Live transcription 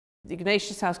The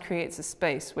Ignatius House creates a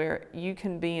space where you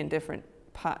can be in different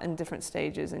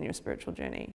stages in your spiritual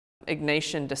journey.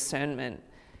 Ignatian discernment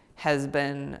has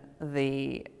been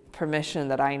the permission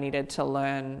that I needed to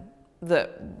learn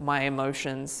my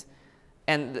emotions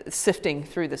and sifting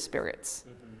through the spirits,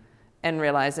 and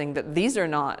realizing that these are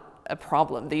not a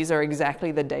problem. These are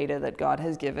exactly the data that God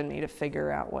has given me to figure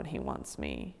out what he wants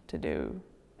me to do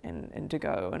and to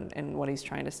go and what he's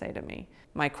trying to say to me.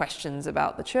 My questions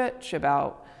about the church,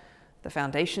 about the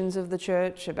foundations of the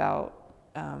church, about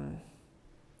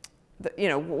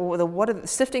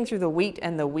sifting through the wheat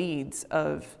and the weeds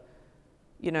of,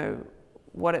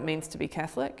 what it means to be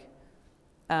Catholic.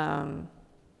 And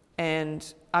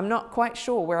I'm not quite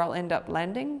sure where I'll end up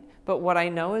landing, but what I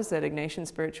know is that Ignatian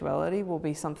spirituality will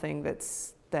be something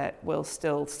that will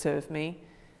still serve me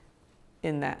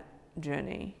in that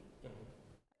journey.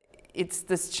 It's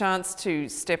this chance to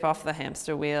step off the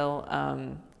hamster wheel,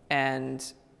 and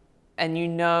you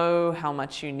know how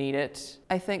much you need it.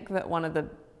 I think that one of the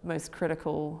most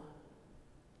critical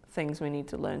things we need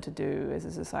to learn to do as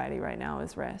a society right now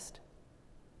is rest.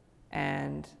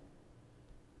 And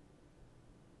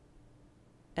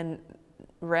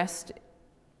rest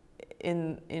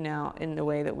in the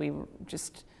way that we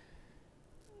just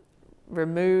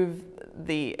remove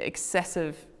the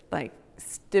excessive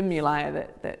stimuli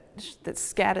that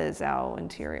scatters our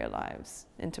interior lives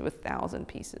into 1,000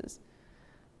 pieces.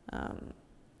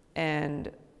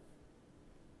 And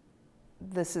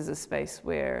this is a space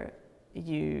where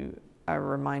you are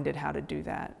reminded how to do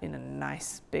that in a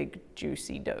nice, big,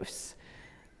 juicy dose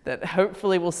that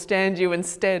hopefully will stand you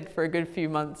instead for a good few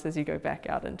months as you go back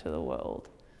out into the world.